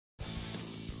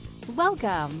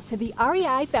Welcome to the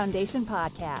REI Foundation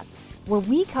Podcast, where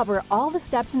we cover all the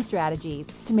steps and strategies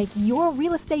to make your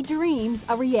real estate dreams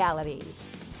a reality.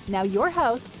 Now your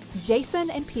hosts, Jason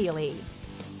and Peely.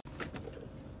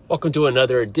 Welcome to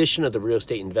another edition of the Real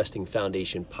Estate Investing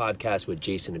Foundation podcast with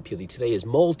Jason and Peely. Today is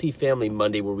Multifamily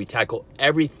Monday, where we tackle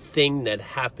everything that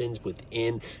happens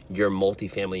within your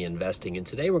multifamily investing. And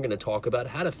today we're going to talk about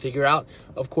how to figure out,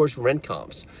 of course, rent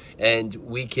comps. And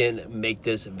we can make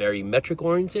this very metric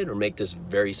oriented or make this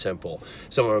very simple.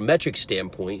 So from a metric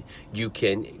standpoint, you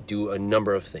can do a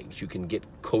number of things. You can get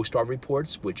CoStar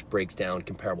reports, which breaks down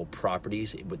comparable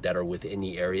properties that are within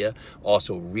the area.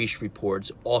 Also Reach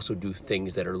reports, also do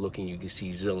things that are looking, you can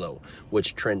see Zillow, what's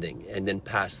trending. And then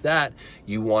past that,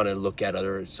 you want to look at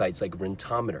other sites like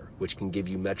Rentometer, which can give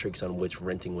you metrics on what's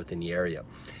renting within the area.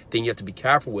 Thing you have to be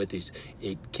careful with is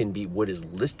it can be what is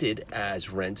listed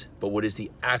as rent, but what is the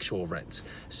actual rent.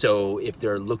 So if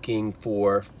they're looking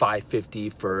for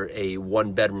 $550 for a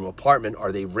one-bedroom apartment,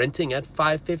 are they renting at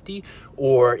 $550,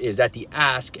 or is that the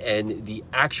ask and the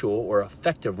actual or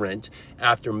effective rent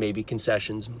after maybe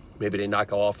concessions? Maybe they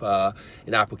knock off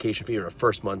an application fee or a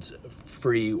first month's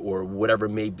free or whatever it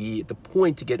may be. The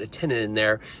point to get a tenant in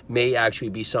there may actually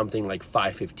be something like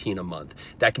 $515 a month.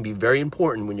 That can be very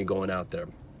important when you're going out there.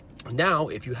 Now,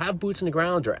 if you have boots on the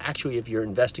ground, or actually if you're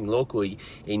investing locally,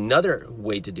 another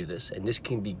way to do this, and this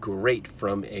can be great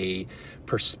from a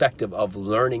perspective of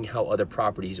learning how other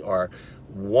properties are,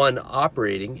 one,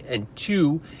 operating, and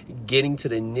two, getting to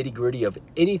the nitty-gritty of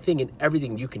anything and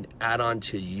everything you can add on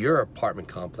to your apartment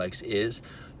complex, is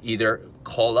either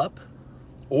call up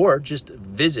or just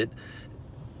visit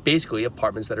basically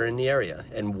apartments that are in the area.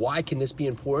 And why can this be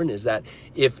important is that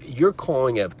if you're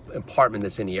calling an apartment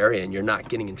that's in the area and you're not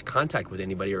getting into contact with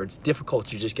anybody, or it's difficult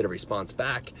to just get a response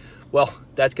back, well,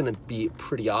 that's going to be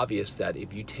pretty obvious that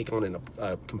if you take on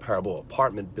a comparable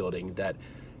apartment building, that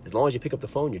as long as you pick up the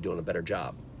phone, you're doing a better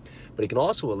job. But it can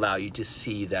also allow you to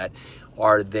see that,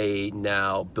 are they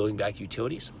now building back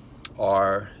utilities?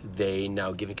 Are they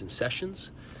now giving concessions?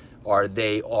 Are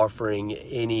they offering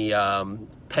any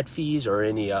pet fees or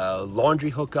any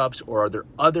laundry hookups, or are there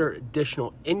other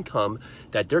additional income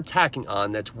that they're tacking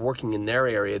on that's working in their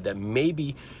area that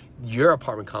maybe your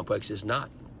apartment complex is not?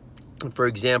 For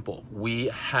example, we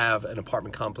have an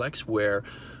apartment complex where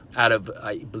out of,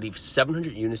 I believe,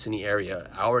 700 units in the area,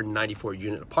 our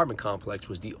 94-unit apartment complex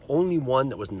was the only one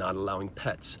that was not allowing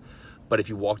pets. But if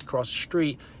you walked across the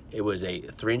street, it was a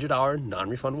 $300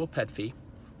 non-refundable pet fee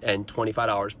and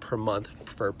 $25 per month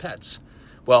for pets.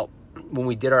 Well, when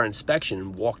we did our inspection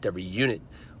and walked every unit,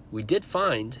 we did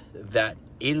find that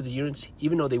 8 of the units,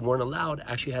 even though they weren't allowed,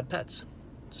 actually had pets.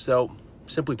 So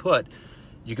simply put,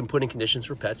 you can put in conditions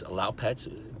for pets, allow pets,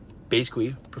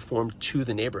 basically perform to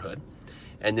the neighborhood,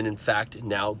 and then in fact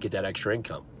now get that extra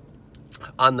income.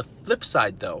 On the flip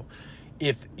side though,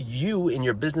 if you in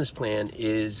your business plan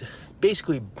is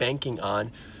basically banking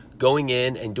on going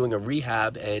in and doing a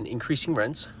rehab and increasing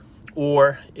rents,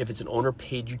 or if it's an owner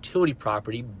paid utility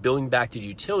property, billing back to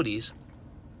utilities,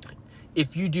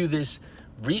 if you do this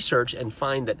research and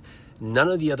find that none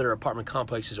of the other apartment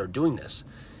complexes are doing this,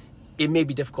 it may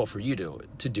be difficult for you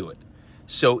to do it.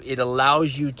 So it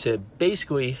allows you to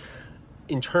basically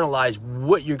internalize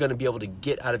what you're going to be able to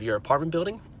get out of your apartment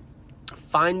building,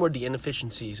 find where the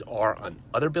inefficiencies are on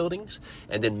other buildings,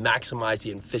 and then maximize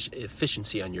the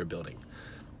efficiency on your building.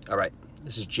 All right,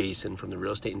 this is Jason from the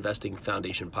Real Estate Investing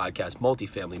Foundation podcast,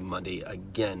 Multifamily Monday.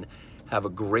 Again, have a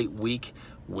great week.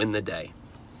 Win the day.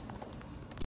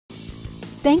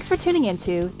 Thanks for tuning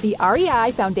into the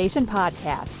REI Foundation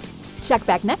Podcast. Check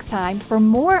back next time for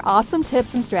more awesome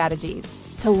tips and strategies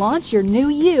to launch your new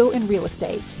you in real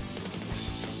estate.